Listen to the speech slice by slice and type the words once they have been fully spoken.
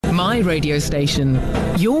My radio station,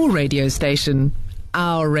 your radio station,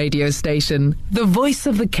 our radio station, the voice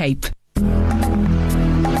of the Cape.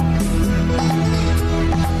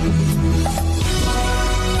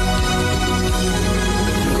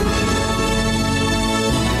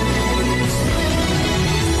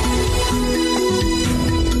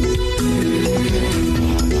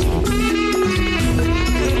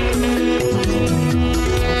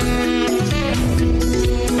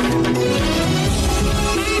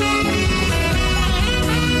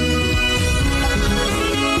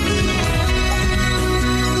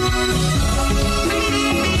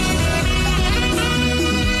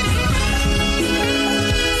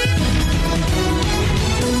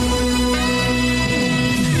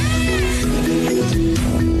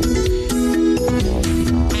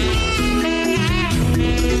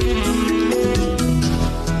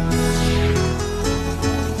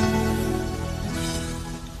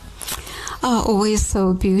 Always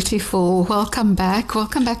so beautiful. Welcome back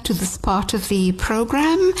to this part of the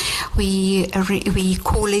program. We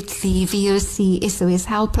call it the VOC SOS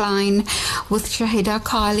Helpline with Shahida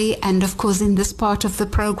Kali, and of course in this part of the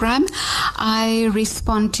program I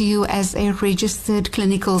respond to you as a registered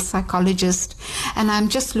clinical psychologist, and I'm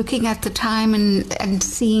just looking at the time and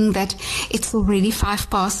seeing that it's already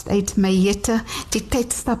 8:05. My jette, die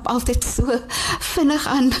tyd stap altyd so vinnig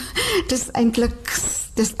aan.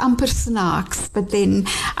 Dis amper snaaks, but then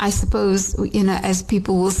I suppose, as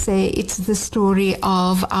people will say, it's the story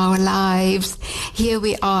of our lives. Here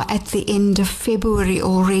we are at the end of February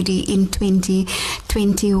already in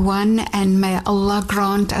 2021, and may Allah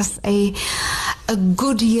grant us a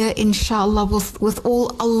good year, inshallah, with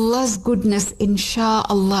all Allah's goodness,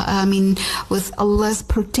 inshallah, with Allah's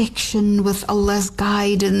protection, with Allah's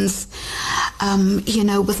guidance,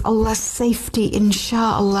 with Allah's safety,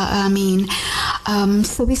 inshallah,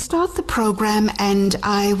 so we start the program, and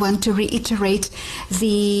I want to reiterate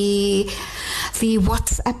the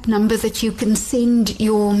WhatsApp number that you can send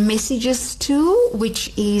your messages to,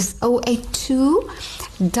 which is 082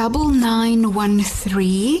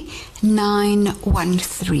 9913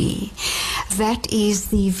 913. That is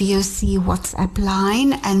the VOC WhatsApp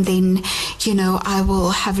line, and then I will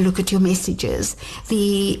have a look at your messages.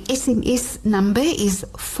 The SMS number is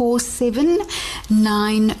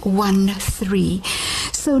 47913.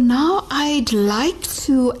 So now I'd like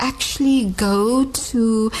to actually go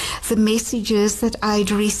to the messages that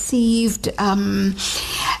I'd received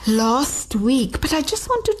last week, but I just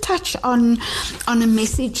want to touch on a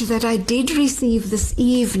message that I did receive this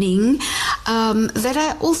evening, that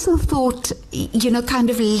I also thought, kind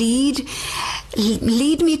of lead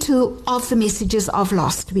me to of the messages of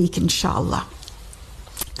last week, inshallah.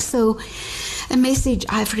 So a message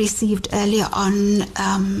I've received earlier on,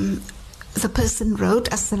 the person wrote,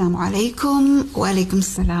 Assalamu alaikum, wa alaikum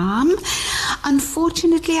salam.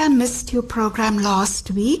 Unfortunately, I missed your program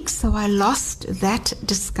last week, so I lost that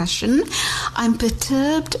discussion. I'm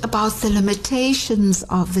perturbed about the limitations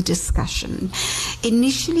of the discussion.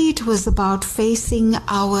 Initially, it was about facing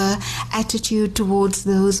our attitude towards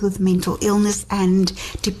those with mental illness and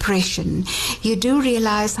depression. You do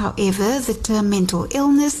realize, however, the term mental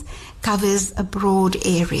illness covers a broad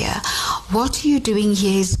area. What you're doing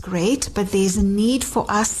here is great, but there's a need for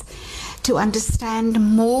us to understand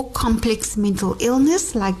more complex mental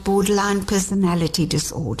illness like borderline personality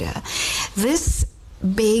disorder. This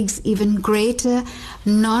begs even greater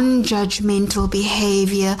non-judgmental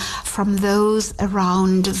behavior from those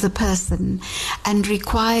around the person and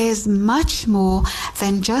requires much more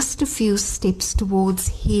than just a few steps towards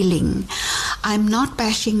healing. I'm not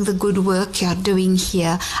bashing the good work you're doing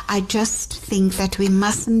here. I just think that we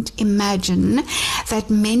mustn't imagine that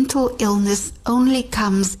mental illness only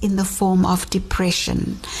comes in the form of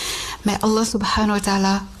depression. May Allah subhanahu wa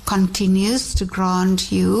ta'ala continues to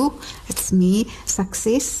grant you, it's me,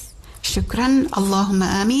 success. Shukran,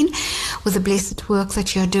 Allahumma ameen, with the blessed work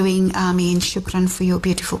that you're doing. Ameen. Shukran for your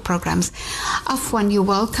beautiful programs. Afwan, you're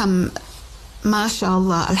welcome.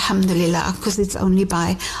 MashaAllah, alhamdulillah, because it's only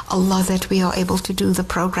by Allah that we are able to do the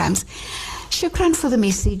programs. Shukran for the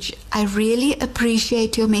message. I really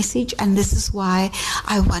appreciate your message, and this is why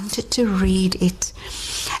I wanted to read it.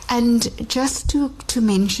 And just to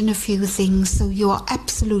mention a few things, so you are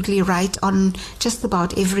absolutely right on just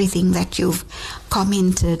about everything that you've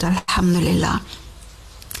commented, alhamdulillah.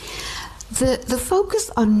 The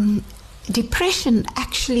focus on depression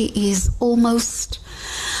actually is almost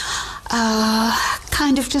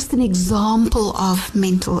kind of just an example of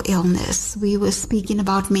mental illness. We were speaking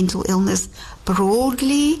about mental illness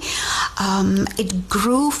broadly. It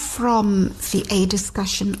grew from a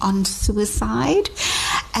discussion on suicide,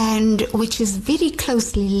 and which is very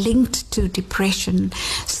closely linked to depression.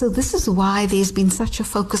 So this is why there's been such a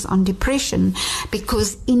focus on depression,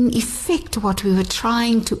 because in effect what we were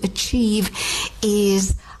trying to achieve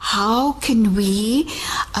is how can we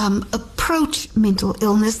approach mental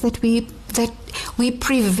illness that we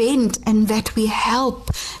prevent and that we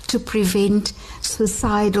help to prevent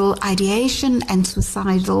suicidal ideation and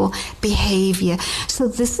suicidal behavior. So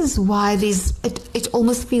this is why it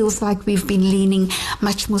almost feels like we've been leaning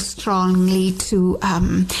much more strongly to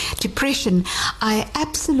depression. I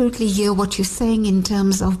absolutely hear what you're saying in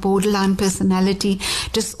terms of borderline personality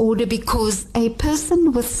disorder, because a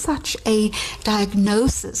person with such a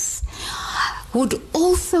diagnosis would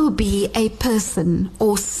also be a person,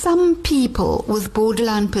 or some people with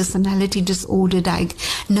borderline personality disorder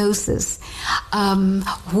diagnosis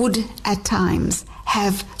would at times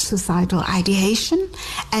have suicidal ideation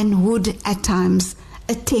and would at times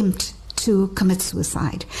attempt to commit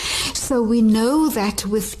suicide. So we know that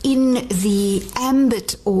within the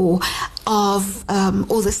ambit or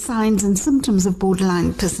the signs and symptoms of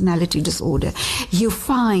borderline personality disorder, you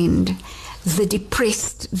find the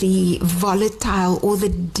depressed, the volatile, or the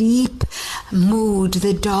deep mood,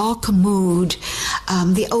 the dark mood,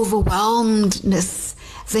 the overwhelmedness,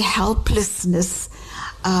 the helplessness,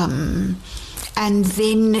 and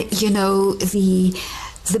then,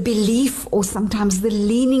 the belief or sometimes the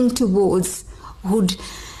leaning towards, would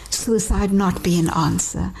suicide not be an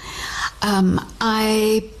answer?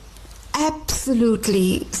 I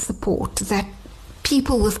absolutely support that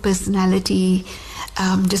people with personality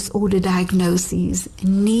disorder diagnoses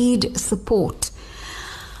need support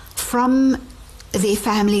from their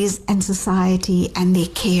families and society and their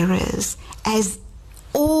carers, as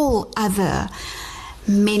all other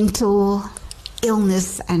mental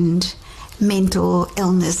illness and mental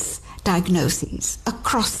illness diagnoses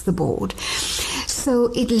across the board. So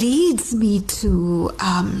it leads me to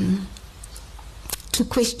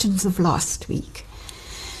questions of last week.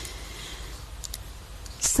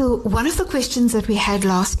 So one of the questions that we had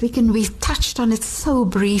last week, and we've touched on it so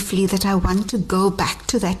briefly that I want to go back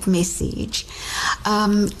to that message,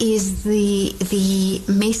 is the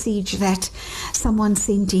message that someone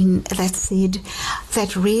sent in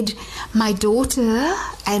that read, my daughter,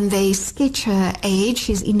 and they sketch her age,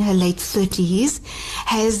 she's in her late 30s,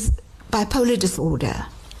 has bipolar disorder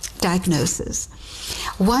diagnosis.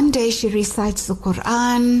 One day she recites the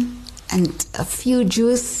Quran and a few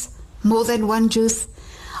juz, more than one juz,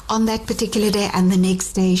 on that particular day, and the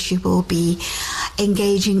next day she will be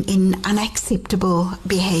engaging in unacceptable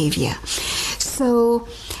behavior. So,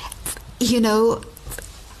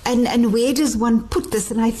 and where does one put this?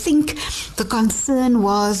 And I think the concern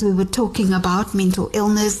was, we were talking about mental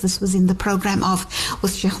illness. This was in the program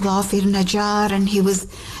with Sheikh Dhafir Najjar, and he was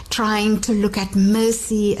trying to look at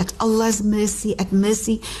mercy, at Allah's mercy, at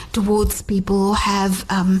mercy towards people who have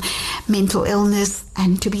mental illness,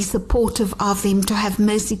 and to be supportive of them, to have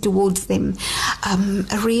mercy towards them,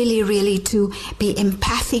 really, really to be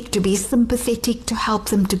empathic, to be sympathetic, to help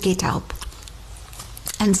them to get help.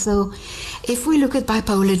 And so if we look at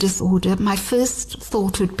bipolar disorder, my first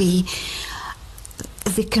thought would be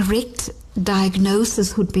the correct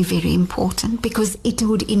diagnosis would be very important, because it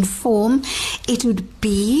would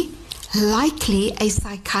be likely a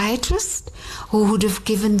psychiatrist who would have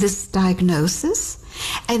given this diagnosis,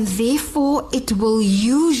 and therefore it will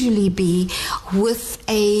usually be with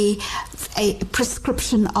a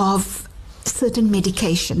prescription of certain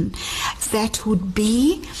medication that would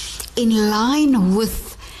be in line with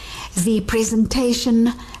the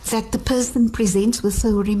presentation that the person presents with.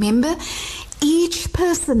 So remember, each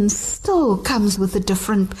person still comes with a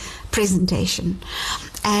different presentation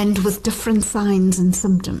and with different signs and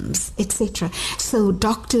symptoms, etc. So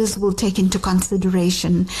doctors will take into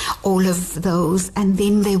consideration all of those, and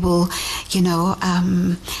then they will,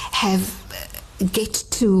 get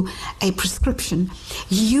to a prescription.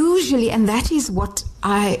 Usually, and that is what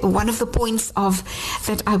one of the points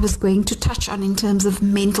that I was going to touch on in terms of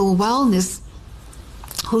mental wellness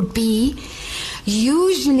would be,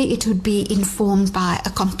 usually it would be informed by a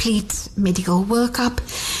complete medical workup.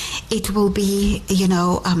 It will be,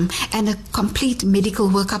 and a complete medical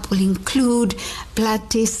workup will include blood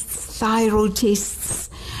tests, thyroid tests,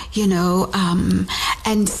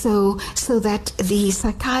 and so that the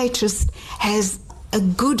psychiatrist has a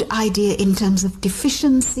good idea in terms of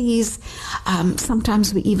deficiencies.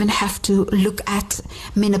 Sometimes we even have to look at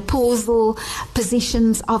menopausal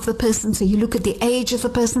positions of the person. So you look at the age of the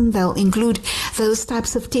person, they'll include those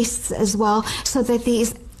types of tests as well, so that there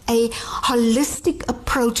is a holistic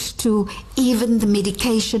approach to even the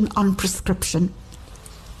medication on prescription.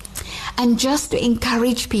 And just to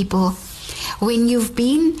encourage people, when you've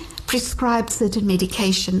been prescribed certain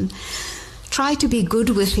medication, try to be good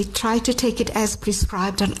with it. Try to take it as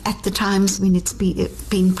prescribed at the times when it's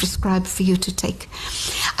been prescribed for you to take.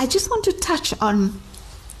 I just want to touch on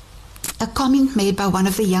a comment made by one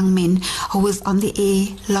of the young men who was on the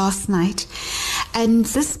air last night. And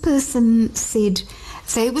this person said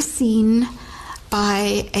they were seen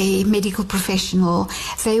by a medical professional.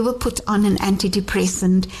 They were put on an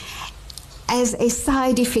antidepressant. As a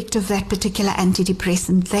side effect of that particular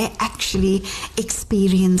antidepressant, they actually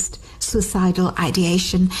experienced suicidal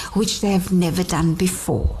ideation, which they have never done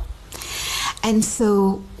before. And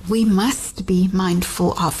so we must be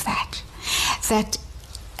mindful of that. That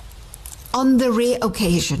on the rare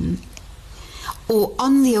occasion, or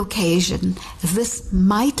on the occasion, this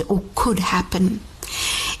might or could happen.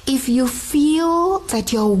 If you feel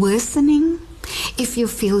that you're worsening, if you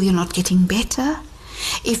feel you're not getting better,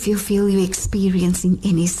 if you feel you're experiencing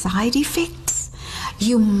any side effects,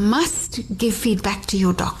 you must give feedback to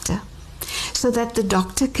your doctor so that the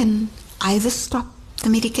doctor can either stop the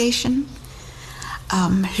medication,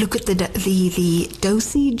 look at the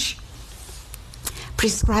dosage,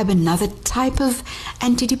 prescribe another type of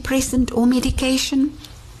antidepressant or medication.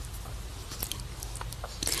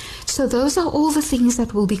 So those are all the things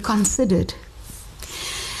that will be considered.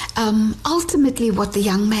 Ultimately, what the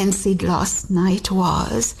young man said last night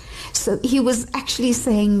was, so he was actually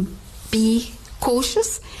saying, be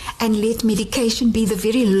cautious and let medication be the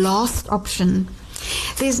very last option.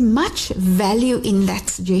 There's much value in that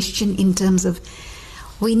suggestion in terms of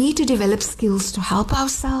we need to develop skills to help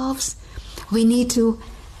ourselves. We need to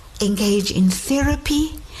engage in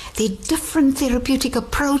therapy. There are different therapeutic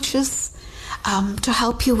approaches to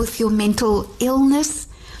help you with your mental illness.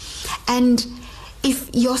 And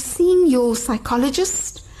if you're seeing your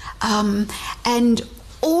psychologist and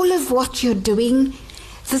all of what you're doing,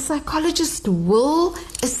 the psychologist will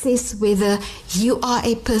assess whether you are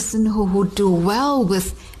a person who would do well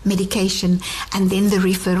with medication, and then the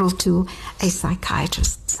referral to a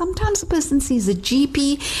psychiatrist. Sometimes a person sees a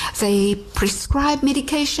GP, they prescribe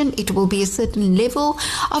medication, it will be a certain level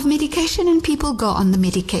of medication, and people go on the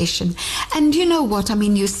medication. And you know what, I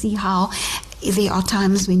mean, you see how there are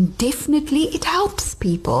times when definitely it helps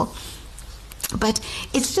people. But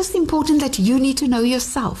it's just important that you need to know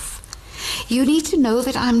yourself. You need to know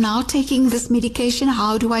that I'm now taking this medication.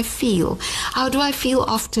 How do I feel? How do I feel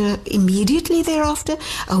after, immediately thereafter,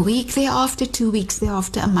 a week thereafter, 2 weeks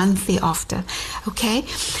thereafter, a month thereafter? Okay?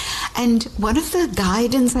 And one of the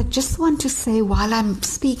guidance I just want to say while I'm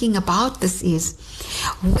speaking about this is,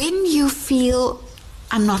 when you feel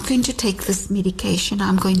I'm not going to take this medication,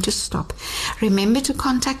 I'm going to stop, remember to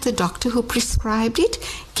contact the doctor who prescribed it,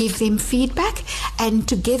 give them feedback, and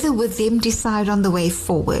together with them decide on the way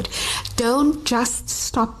forward. Don't just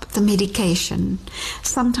stop the medication.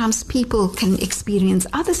 Sometimes people can experience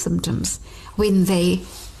other symptoms when they,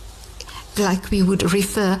 like we would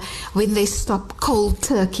refer, when they stop cold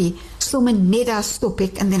turkey. Sommer net daar stop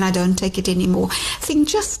ek and then I don't take it anymore. I think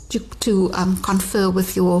just to confer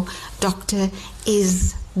with your doctor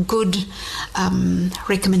is good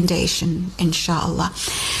recommendation, inshallah.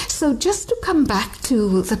 So just to come back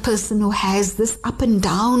to the person who has this up and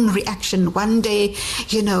down reaction, one day,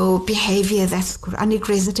 behavior that's Quranic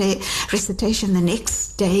recitation, the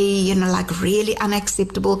next day, like really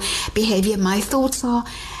unacceptable behavior. My thoughts are,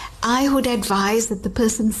 I would advise that the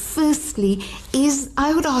person firstly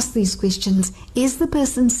I would ask these questions, is the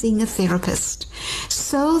person seeing a therapist?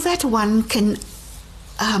 So that one can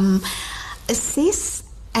assess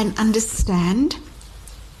and understand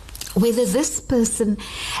whether this person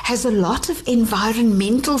has a lot of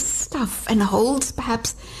environmental stuff and holds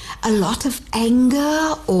perhaps a lot of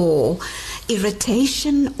anger or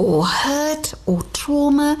irritation or hurt or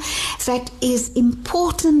trauma that is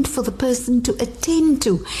important for the person to attend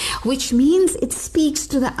to, which means it speaks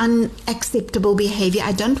to the unacceptable behavior.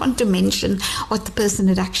 I don't want to mention what the person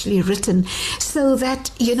had actually written, so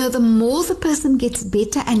that, the more the person gets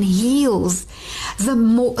better and heals, the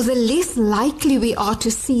less likely we are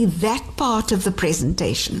to see that part of the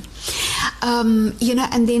presentation. And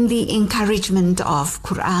then the encouragement of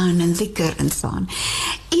Quran and dhikr and so on.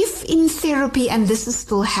 If in therapy, and this is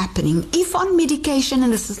still happening, if on medication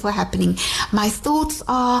and this is still happening, my thoughts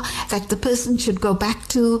are that the person should go back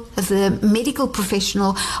to the medical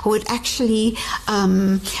professional who would actually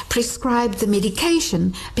prescribe the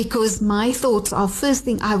medication, because my thoughts are, first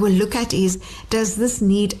thing I will look at is, does this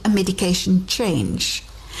need a medication change?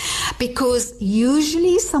 Because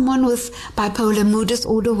usually someone with bipolar mood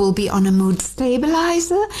disorder will be on a mood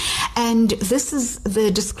stabilizer, and this is the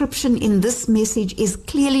description in this message is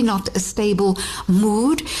clearly not a stable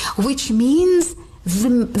mood, which means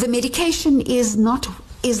the medication is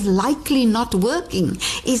likely not working,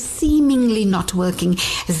 is seemingly not working,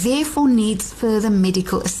 therefore needs further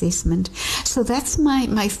medical assessment. So that's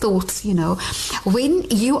my thoughts, When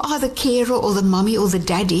you are the carer or the mommy or the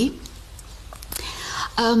daddy,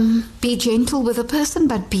 be gentle with a person,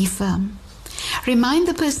 but be firm. Remind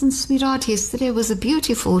the person, sweetheart, yesterday was a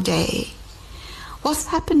beautiful day. What's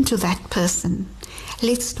happened to that person?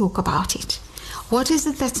 Let's talk about it. What is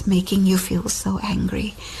it that's making you feel so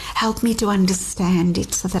angry? Help me to understand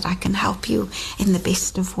it so that I can help you in the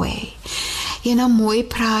best of way. Mooi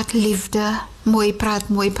praat, liefde, mooi praat,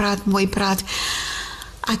 mooi praat, mooi praat.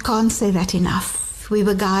 I can't say that enough. We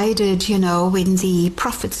were guided, when the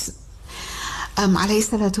prophets alayhi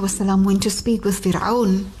salatu wasalam went to speak with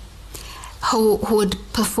Fir'aun, who had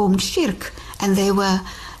performed shirk, and they were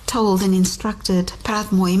told and instructed,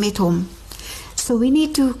 praat mooi met hom. So we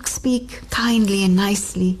need to speak kindly and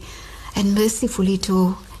nicely and mercifully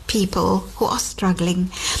to people who are struggling.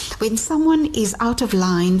 When someone is out of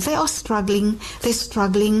line, they are struggling. They're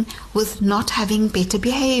struggling with not having better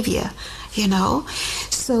behavior,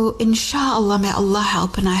 So inshallah, may Allah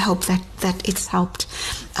help, and I hope that it's helped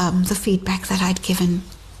the feedback that I'd given.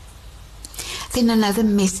 Then another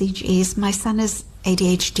message is, my son has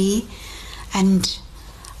ADHD, and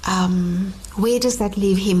where does that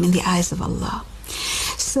leave him in the eyes of Allah?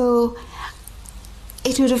 So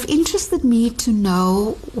it would have interested me to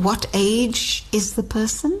know what age is the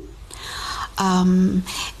person. In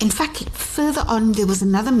fact, further on, there was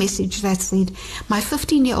another message that said, my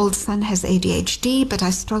 15-year-old son has ADHD, but I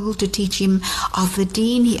struggle to teach him of the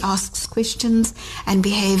deen. He asks questions and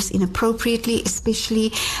behaves inappropriately,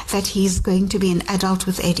 especially that he's going to be an adult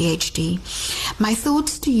with ADHD. My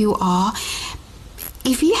thoughts to you are,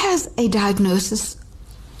 if he has a diagnosis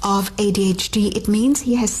of ADHD, it means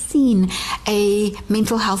he has seen a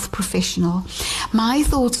mental health professional. My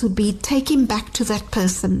thoughts would be, take him back to that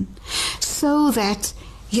person so that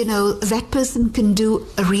that person can do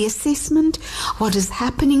a reassessment. What is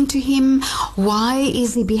happening to him? Why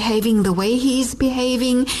is he behaving the way he is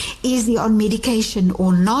behaving? Is he on medication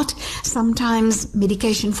or not? Sometimes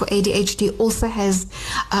medication for ADHD also has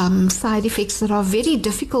side effects that are very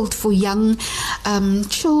difficult for young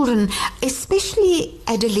children, especially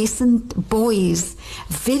adolescent boys.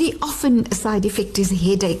 Very often a side effect is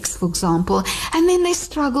headaches, for example, and then they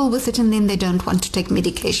struggle with it and then they don't want to take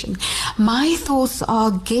medication. My thoughts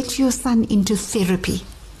are, get your son into therapy.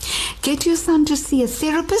 Get your son to see a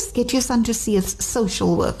therapist. Get your son to see a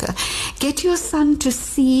social worker. Get your son to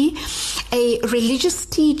see a religious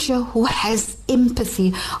teacher who has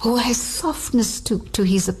empathy, who has softness to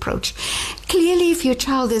his approach. Clearly, if your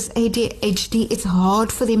child has ADHD, it's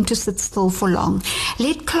hard for them to sit still for long.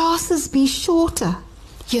 Let classes be shorter.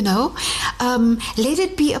 Let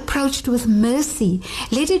it be approached with mercy.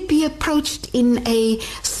 Let it be approached in a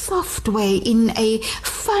soft way, in a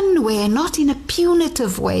fun way, not in a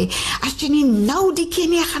punitive way. As jy nie nou die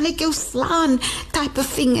ken nie, gaan ek jou slaan type of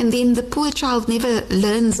thing. And then the poor child never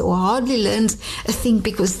learns or hardly learns a thing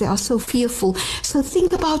because they are so fearful. So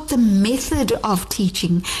think about the method of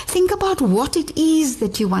teaching. Think about what it is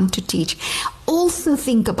that you want to teach. Also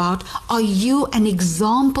think about, are you an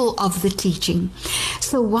example of the teaching?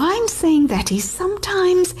 So why I'm saying that is,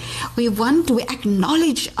 sometimes we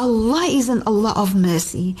acknowledge Allah is an Allah of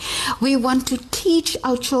mercy. We want to teach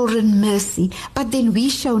our children mercy, but then we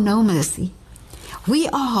show no mercy. We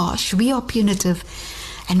are harsh, we are punitive,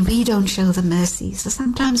 and we don't show the mercy. So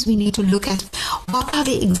sometimes we need to look at what are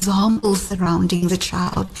the examples surrounding the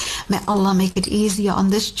child. May Allah make it easier on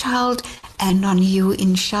this child and on you,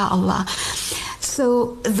 inshallah.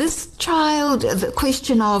 So this child, the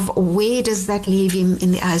question of where does that leave him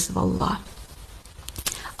in the eyes of Allah?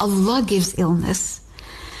 Allah gives illness.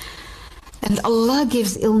 And Allah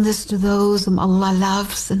gives illness to those whom Allah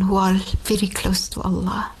loves and who are very close to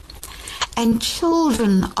Allah. And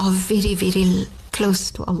children are very, very close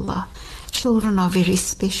to Allah. Children are very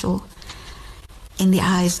special in the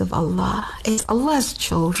eyes of Allah. It's Allah's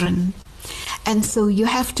children. And so you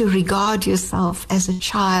have to regard yourself as a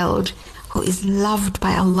child who is loved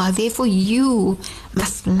by Allah. Therefore, you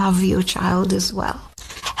must love your child as well.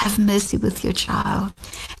 Have mercy with your child.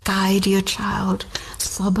 Guide your child.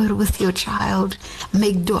 Sabr with your child.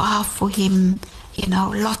 Make dua for him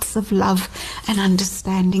lots of love and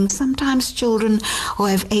understanding. Sometimes children who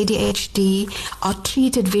have ADHD are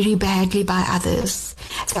treated very badly by others.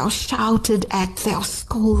 They are shouted at, they are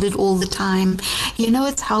scolded all the time.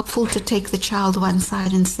 It's helpful to take the child one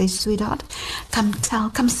side and say, sweetheart,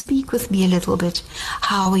 come speak with me a little bit.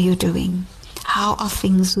 How are you doing? How are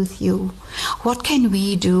things with you? What can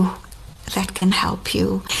we do that can help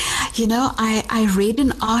you? I read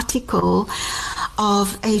an article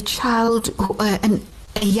of a child, a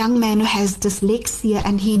young man who has dyslexia,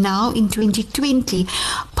 and he now in 2020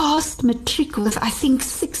 passed matric with, I think,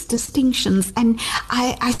 6 distinctions. And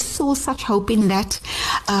I saw such hope in that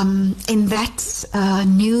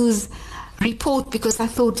news report, because I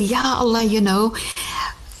thought, Ya Allah,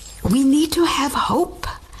 we need to have hope.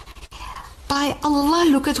 By Allah,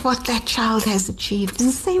 look at what that child has achieved. And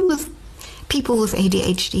the same with people with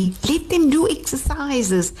ADHD. Let them do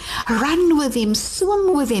exercises, run with them,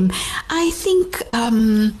 swim with them. I think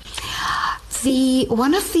one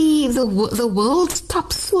of the world's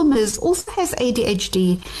top swimmers also has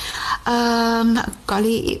ADHD.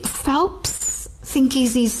 Phelps, I think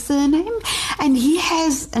is his surname, and he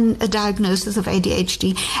has a diagnosis of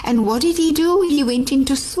ADHD. And what did he do? He went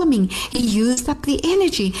into swimming. He used up the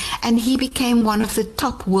energy, and he became one of the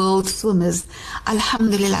top world swimmers.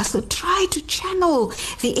 Alhamdulillah. So try to channel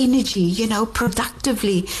the energy,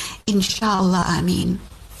 productively, inshallah. Ameen.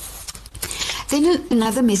 Then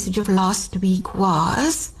another message of last week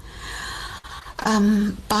was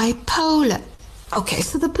bipolar. Okay,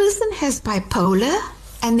 so the person has bipolar,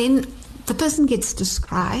 and then the person gets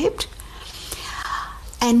described,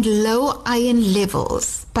 and low iron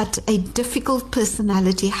levels, but a difficult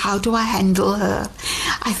personality. How do I handle her?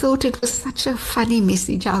 I thought it was such a funny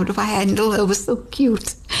message. How do I handle her? It was so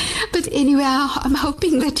cute. But anyway, I'm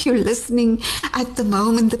hoping that you're listening at the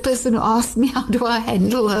moment. The person who asked me, how do I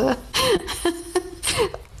handle her?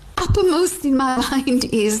 Uppermost in my mind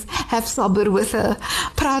is have sabr with her,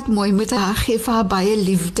 praat mooi met haar, geef haar baie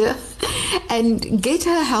liefde, and get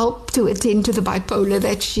her help to attend to the bipolar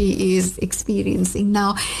that she is experiencing.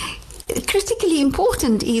 Now, critically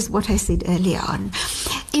important is what I said earlier on.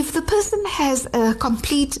 If the person has a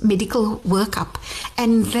complete medical workup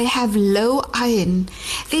and they have low iron,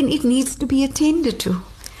 then it needs to be attended to.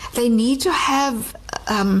 They need to have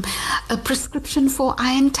a prescription for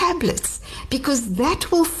iron tablets, because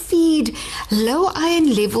that will feed low iron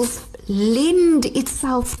levels, lend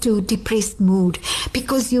itself to depressed mood,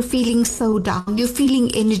 because you're feeling so down, you're feeling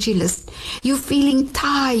energyless, you're feeling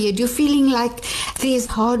tired, you're feeling like there's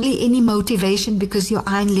hardly any motivation because your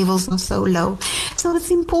iron levels are so low. So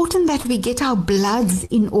it's important that we get our bloods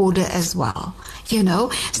in order as well.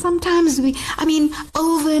 Sometimes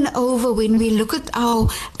over and over when we look at our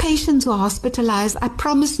patients who are hospitalized, I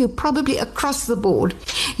promise you, probably across the board,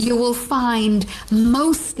 you will find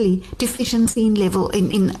mostly deficiency in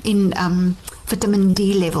vitamin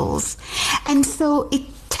D levels. And so it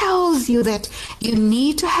tells you that you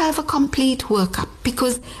need to have a complete workup,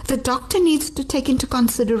 because the doctor needs to take into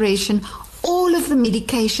consideration all of the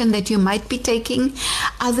medication that you might be taking,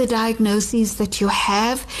 other diagnoses that you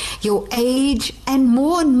have, your age, and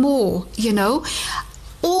more,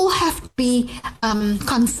 all have to be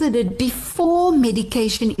considered before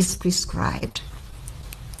medication is prescribed.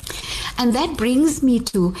 And that brings me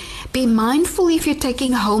to be mindful if you're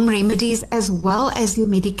taking home remedies as well as your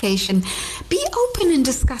medication. Be open and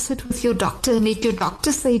discuss it with your doctor, and let your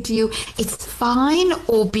doctor say to you, it's fine,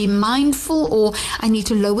 or be mindful, or I need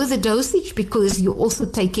to lower the dosage because you're also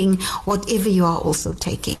taking whatever you are also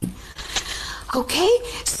taking. Okay,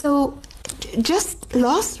 so just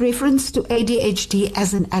last reference to ADHD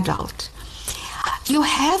as an adult. You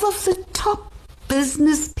have of the top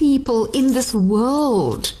business people in this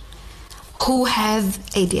world who have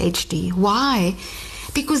ADHD. Why?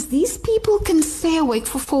 Because these people can stay awake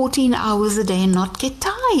for 14 hours a day and not get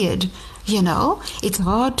tired. It's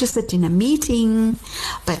hard to sit in a meeting,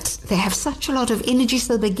 but they have such a lot of energy,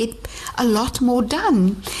 so they get a lot more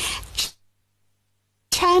done.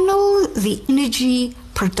 Channel the energy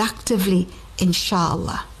productively,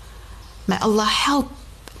 inshallah. May Allah help,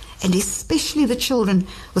 and especially the children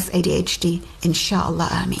with ADHD, inshallah,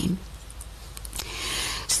 ameen.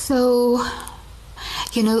 So,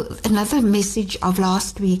 another message of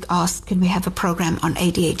last week asked, can we have a program on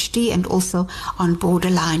ADHD and also on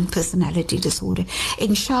borderline personality disorder?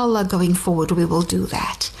 Inshallah, going forward, we will do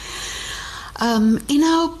that. In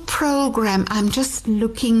our program, I'm just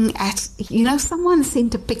looking at, someone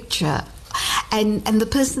sent a picture, and the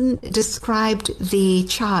person described the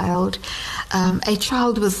child, a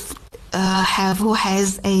child with who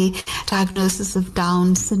has a diagnosis of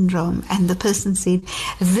Down syndrome, and the person said,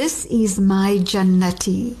 "This is my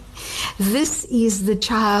Jannati. This is the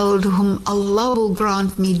child whom Allah will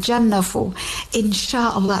grant me Jannah for,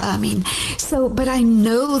 inshallah, Ameen." So, but I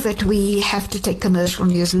know that we have to take commercial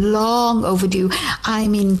news, long overdue.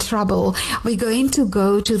 I'm in trouble. We're going to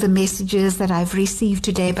go to the messages that I've received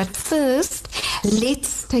today, but first,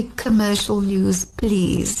 let's take commercial news,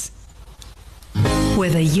 please.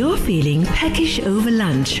 Whether you're feeling peckish over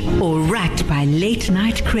lunch or racked by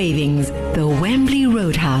late-night cravings, the Wembley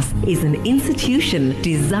Roadhouse is an institution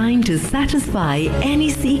designed to satisfy any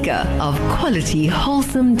seeker of quality,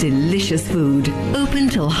 wholesome, delicious food. Open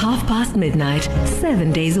till midnight,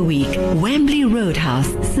 7 days a week. Wembley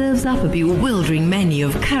Roadhouse serves up a bewildering menu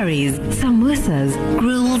of curries, samosas,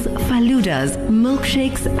 grills, faludas,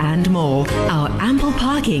 milkshakes, and more. Our ample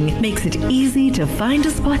parking makes it easy to find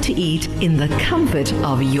a spot to eat in the comfort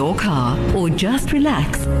of your car, or just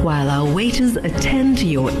relax while our waiters attend to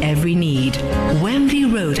your every need. Wembley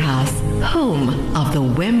Roadhouse, home of the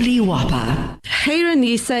Wembley Whopper.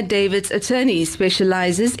 Hayranisa David's attorney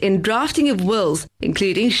specializes in drafting of wills,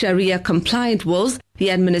 including Sharia-compliant wills,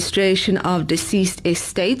 the administration of deceased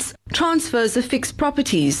estates, transfers of fixed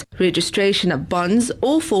properties, registration of bonds,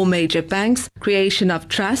 all for major banks, creation of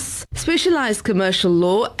trusts, specialized commercial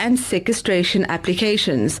law, and sequestration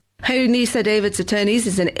applications. Hayranisa David's Attorneys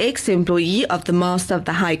is an ex-employee of the Master of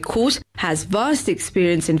the High Court, has vast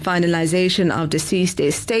experience in finalization of deceased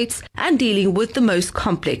estates and dealing with the most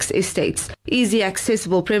complex estates. Easy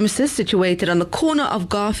accessible premises situated on the corner of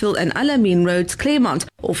Garfield and Al-Amin Roads, Claremont,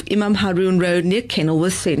 off Imam Haroon Road near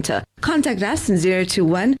Kenilworth Centre. Contact us on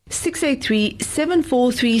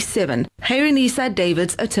 021-683-7437. Hayranisa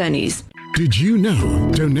David's Attorneys. Did you know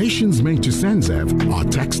donations made to Sanzav are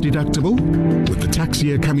tax deductible? With the tax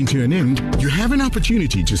year coming to an end, you have an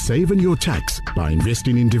opportunity to save on your tax by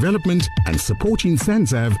investing in development and supporting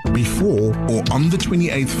Sanzav before or on the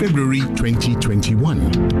 28th February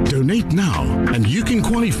 2021. Donate now and you can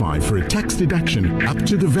qualify for a tax deduction up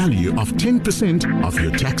to the value of 10% of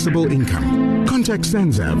your taxable income. Contact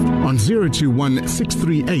Sanzav on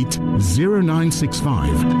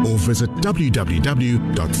 021-638-0965 or visit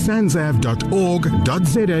www.sanzav.org.za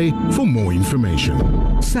for more information.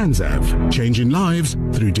 Sanzav, changing lives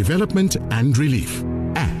through development and relief.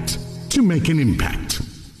 Act to make an impact.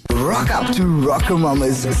 Rock up to Rocker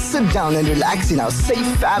Mamas. Sit down and relax in our safe,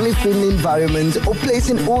 family-friendly environment or place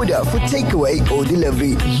an order for takeaway or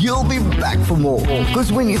delivery. You'll be back for more.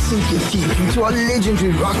 Because when you sink your teeth into our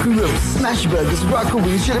legendary Rocker Ribs, Smash Burgers, Rocker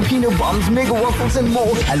Wings, Filipino Bombs, Mega Waffles and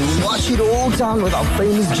more, and wash it all down with our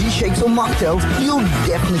famous G-Shakes or mocktails, you'll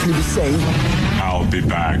definitely be saying, I'll be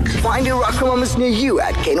back. Find a Rocker Mamas near you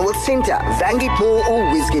at Kenilworth Centre, Vangate Mall or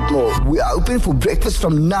Wisgate Mall. We are open for breakfast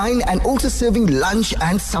from 9 and also serving lunch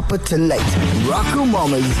and supper till late. Rocker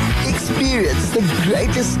Mamas, experience the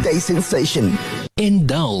greatest day sensation.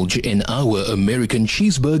 Indulge in our American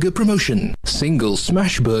cheeseburger promotion. Single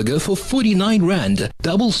smash burger for 49 Rand,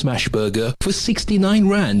 double smash burger for 69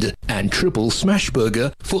 Rand, and triple smash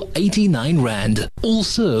burger for 89 Rand. All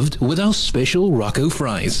served with our special Rocco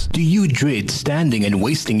fries. Do you dread standing and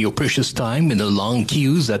wasting your precious time in the long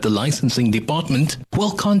queues at the licensing department?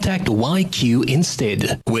 Well, contact YQ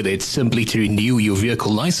instead. Whether it's simply to renew your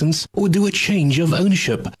vehicle license or do a change of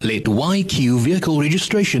ownership, let YQ Vehicle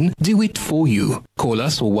Registration do it for you. Call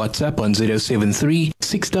us or WhatsApp on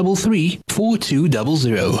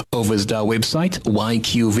 073-633-4200 or visit our website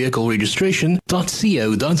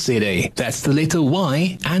yqvehicleregistration.co.za. That's the letter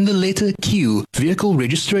Y and the letter Q,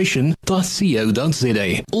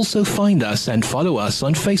 vehicleregistration.co.za. Also find us and follow us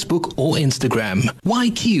on Facebook or Instagram.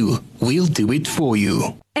 YQ, we'll do it for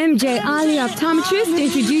you. MJ Ali Optometrist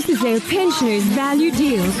introduces their pensioners value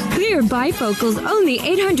deals. Clear bifocals only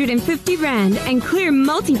 850 Rand and clear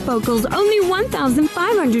multifocals only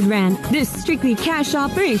 1,500 Rand. This strictly cash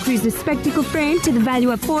offer includes a spectacle frame to the value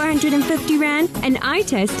of 450 Rand, an eye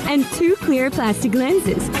test, and 2 clear plastic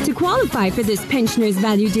lenses. To qualify for this pensioners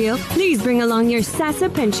value deal, please bring along your SASA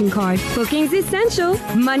pension card. Bookings essential.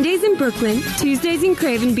 Mondays in Brooklyn, Tuesdays in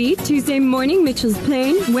Cravenby, Tuesday morning Mitchell's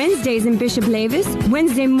Plain, Wednesdays in Bishop Lavis,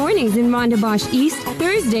 Wednesday mornings in Rondebosch East,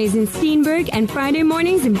 Thursdays in Steenberg, and Friday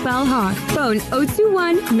mornings in Belhar. Phone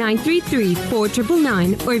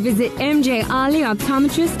 021-933-4999 or visit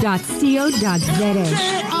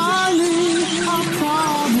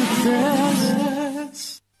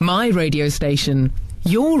mjalioptometrist.co.za. My radio station,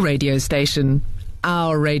 your radio station,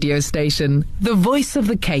 our radio station, the voice of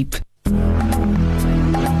the Cape.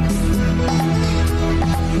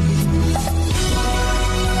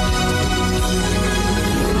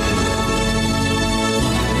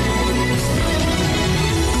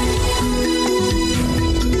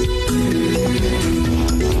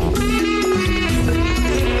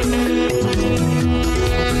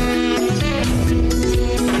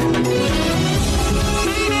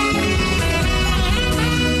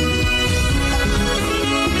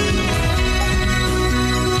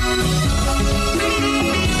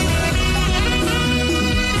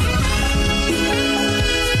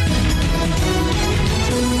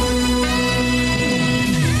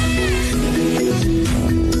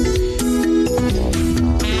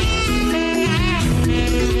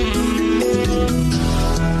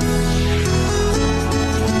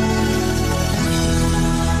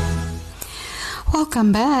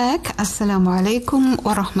 welcome back. Assalamu alaikum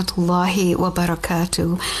wa rahmatullahi wa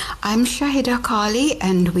barakatuh. I'm Shahida Kali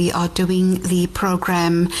and we are doing the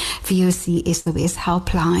program VOC SOS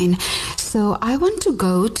Helpline. So I want to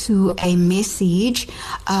go to a message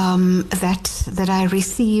that I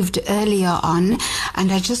received earlier on,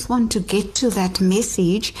 and I just want to get to that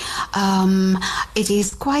message. It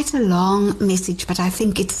is quite a long message, but I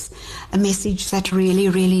think it's a message that really,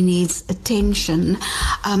 really needs attention.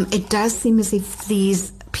 It does seem as if these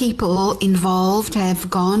people involved have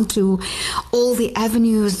gone to all the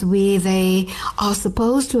avenues where they are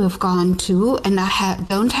supposed to have gone to, and I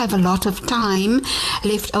don't have a lot of time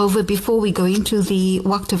left over before we go into the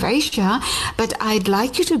Waqt of Aisha, but I'd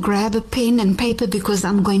like you to grab a pen and paper because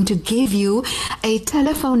I'm going to give you a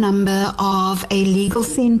telephone number of a legal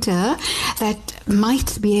center that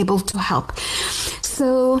might be able to help.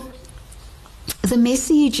 So the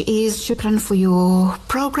message is, shukran for your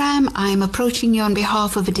program. I'm approaching you on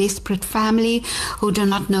behalf of a desperate family who do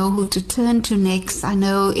not know who to turn to next. I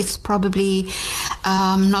know it's probably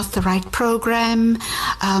not the right program,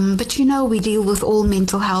 but you know, we deal with all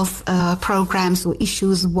mental health programs or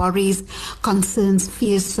issues, worries, concerns,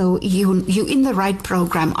 fears. So you're in the right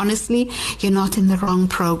program. Honestly, you're not in the wrong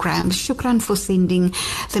program. Shukran for sending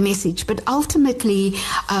the message. But ultimately,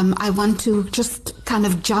 I want to just kind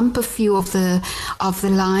of jump a few of the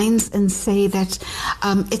lines and say that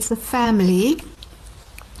it's a family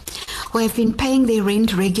who have been paying their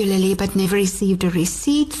rent regularly but never received a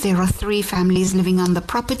receipt. There are 3 families living on the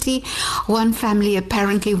property. One family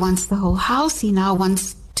apparently wants the whole house. He now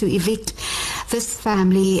wants to evict this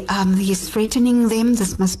family. He is threatening them.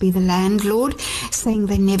 This must be the landlord, saying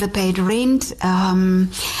they never paid rent.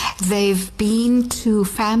 They've been to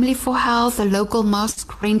Family for Health, a local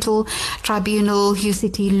mosque rental tribunal,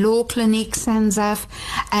 UCT Law Clinic, Sanzaf,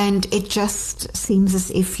 and it just seems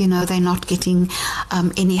as if, you know, they're not getting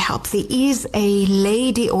any help. There is a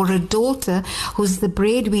lady or a daughter who's the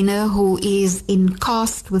breadwinner who is in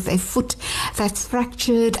cast with a foot that's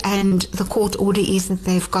fractured, and the court order is that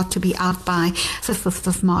they've got to be out by the 5th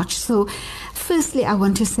of March. So firstly, I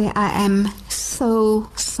want to say I am so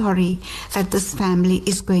sorry that this family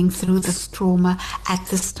is going through this trauma at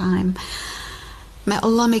this time. May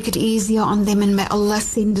Allah make it easier on them, and may Allah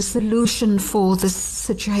send a solution for this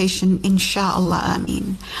situation, inshallah,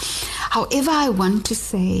 ameen. However, I want to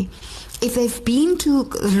say, if they've been to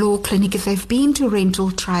law clinic, if they've been to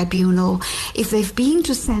rental tribunal, if they've been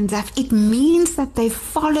to SANZAF, it means that they've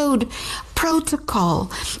followed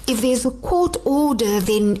protocol. If there's a court order,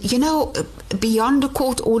 then, you know, beyond a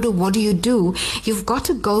court order, what do? You've got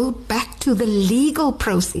to go back to the legal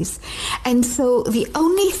process. And so the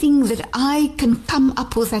only thing that I can come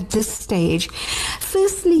up with at this stage,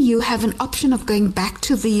 firstly, you have an option of going back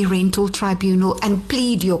to the rental tribunal and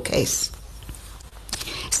plead your case.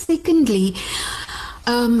 Secondly,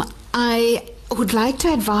 I would like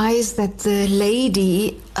to advise that the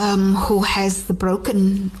lady who has the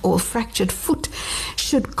broken or fractured foot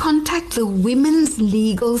should contact the Women's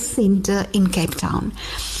Legal Centre in Cape Town.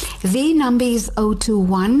 Their number is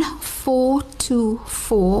 021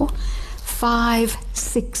 424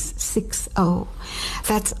 5660.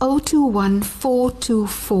 That's 021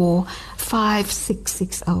 424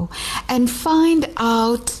 5660. And find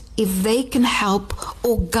out if they can help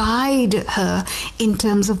or guide her in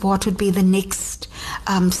terms of what would be the next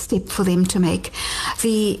step for them to make.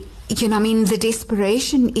 The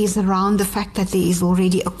desperation is around the fact that there is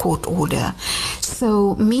already a court order.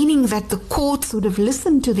 So, meaning that the courts would have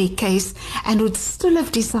listened to their case and would still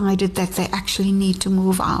have decided that they actually need to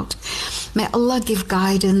move out. May Allah give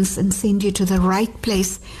guidance and send you to the right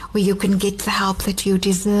place where you can get the help that you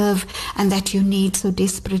deserve and that you need so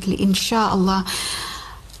desperately, inshallah.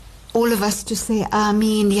 All of us to say,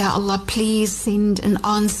 Ameen, Ya Allah, please send an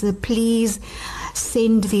answer, please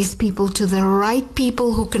send these people to the right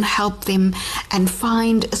people who can help them and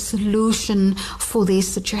find a solution for their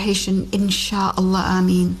situation, inshallah,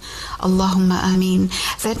 Ameen. Allahumma Ameen.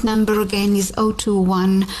 That number again is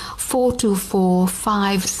 021 424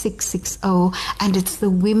 5660, and it's the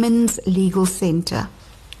Women's Legal Centre.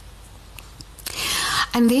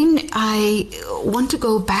 And then I want to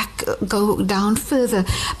go down further.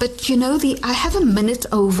 But you know, I have a minute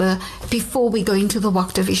over before we go into the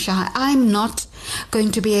Waqt of Isha. I'm not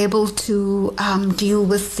going to be able to deal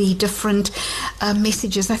with the different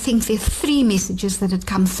messages. I think there are 3 messages that had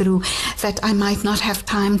come through that I might not have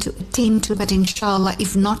time to attend to, but inshallah,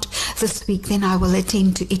 if not this week, then I will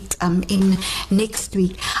attend to it in next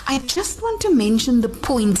week. I just want to mention the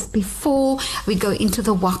points before we go into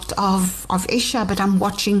the waqt of Isha, but I'm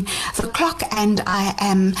watching the clock and I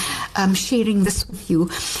am sharing this with you.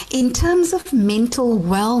 In terms of mental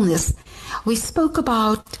wellness, we spoke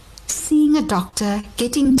about seeing a doctor,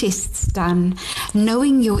 getting tests done,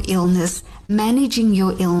 knowing your illness, managing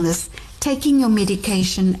your illness, taking your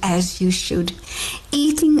medication as you should,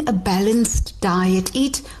 eating a balanced diet,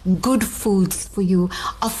 eat good foods for you,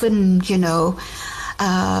 often,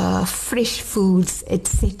 fresh foods,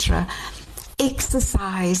 etc.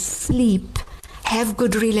 Exercise, sleep, have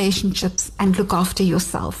good relationships, and look after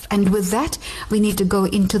yourself. And with that, we need to go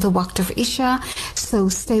into the waqt of Isha. So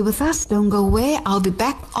stay with us, don't go away. I'll be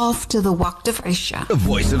back after the waqt of Isha. The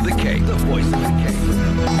Voice of the Cape. The Voice of the Cape.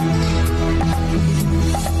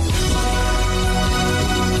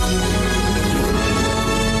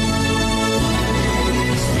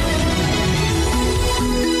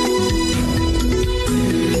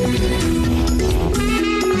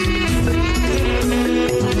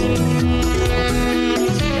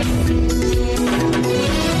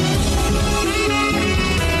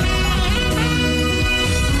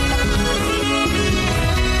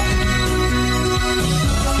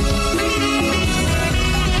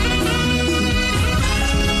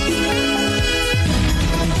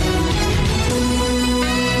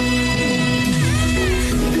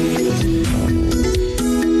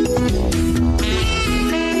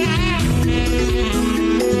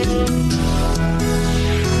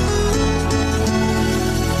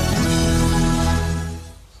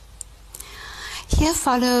 Here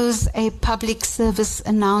follows a public service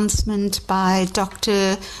announcement by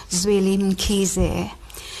Dr. Zweli Mkhize.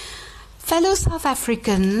 Fellow South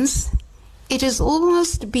Africans, it has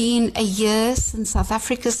almost been a year since South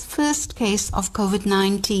Africa's first case of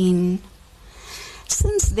COVID-19.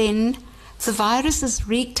 Since then, the virus has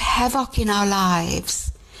wreaked havoc in our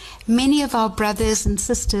lives. Many of our brothers and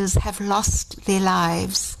sisters have lost their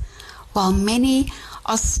lives, while many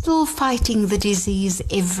are still fighting the disease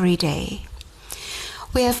every day.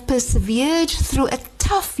 We have persevered through a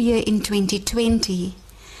tough year in 2020,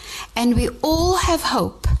 and we all have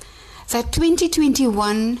hope that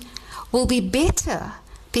 2021 will be better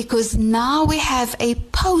because now we have a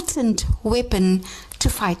potent weapon to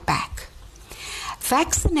fight back.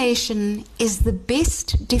 Vaccination is the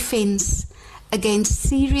best defense against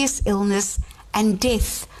serious illness and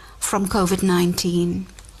death from COVID-19.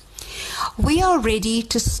 We are ready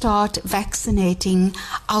to start vaccinating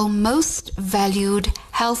our most valued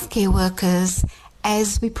healthcare workers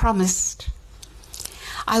as we promised.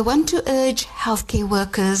 I want to urge healthcare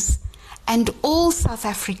workers and all South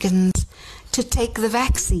Africans to take the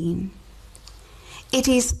vaccine. It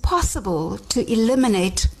is possible to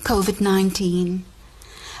eliminate COVID-19,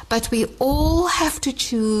 but we all have to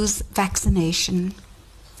choose vaccination.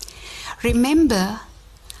 Remember,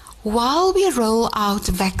 while we roll out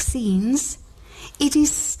vaccines, it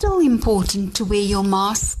is still important to wear your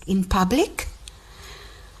mask in public,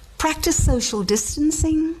 practice social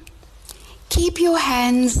distancing, keep your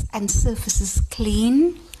hands and surfaces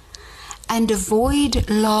clean, and avoid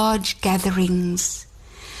large gatherings.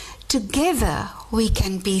 Together we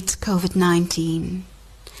can beat COVID-19.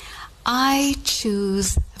 I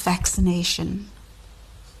choose vaccination.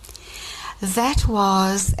 That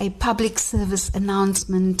was a public service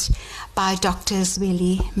announcement by Dr.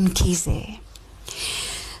 Zweli Mkhize.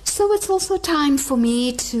 So it's also time for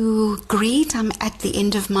me to greet. I'm at the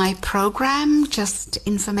end of my program. Just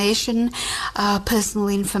information, personal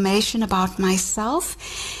information about myself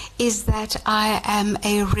is that I am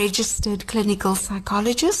a registered clinical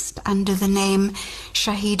psychologist under the name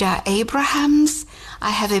Shahida Abrahams.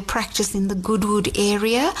 I have a practice in the Goodwood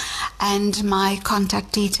area, and my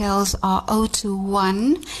contact details are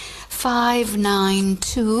 021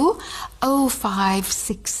 592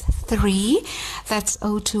 0563. That's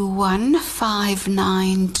 021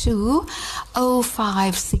 592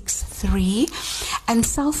 0563. And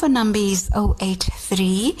cell phone number is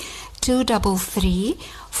 083 233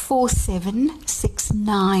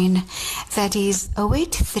 4769. That is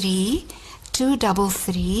 083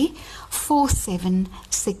 233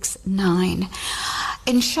 4769.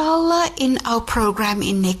 Inshallah, in our program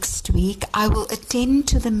in next week, I will attend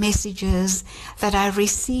to the messages that I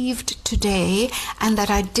received today and that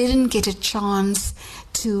I didn't get a chance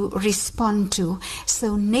to respond to.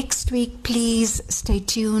 So next week, please stay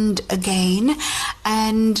tuned again,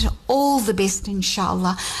 and all the best,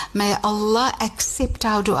 inshallah. May Allah accept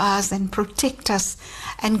our du'as and protect us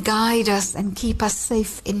and guide us and keep us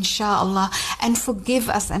safe, inshallah, and forgive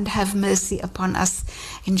us and have mercy upon us,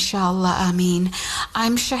 inshallah. Ameen.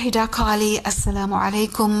 I'm Shahida Kali. Assalamu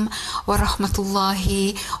alaikum wa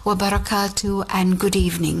rahmatullahi wa barakatuh, and good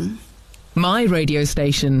evening. My radio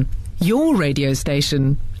station, your radio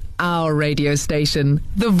station, our radio station,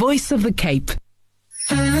 the voice of the Cape.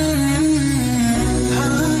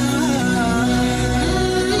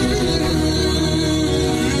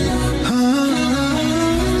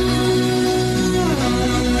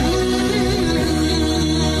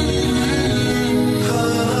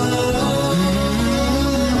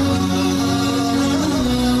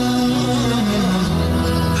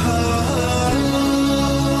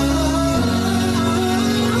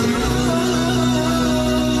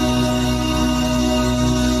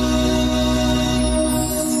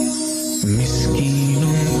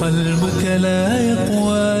 لا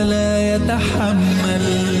يقوى لا يتحمل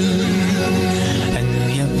أن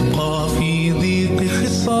يبقى في ضيق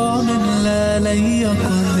خصام لا لن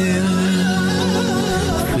يقدر.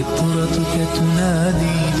 فطرتك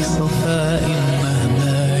تنادي بصفاء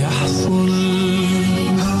مهما يحصل.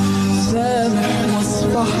 سامح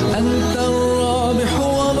واصفح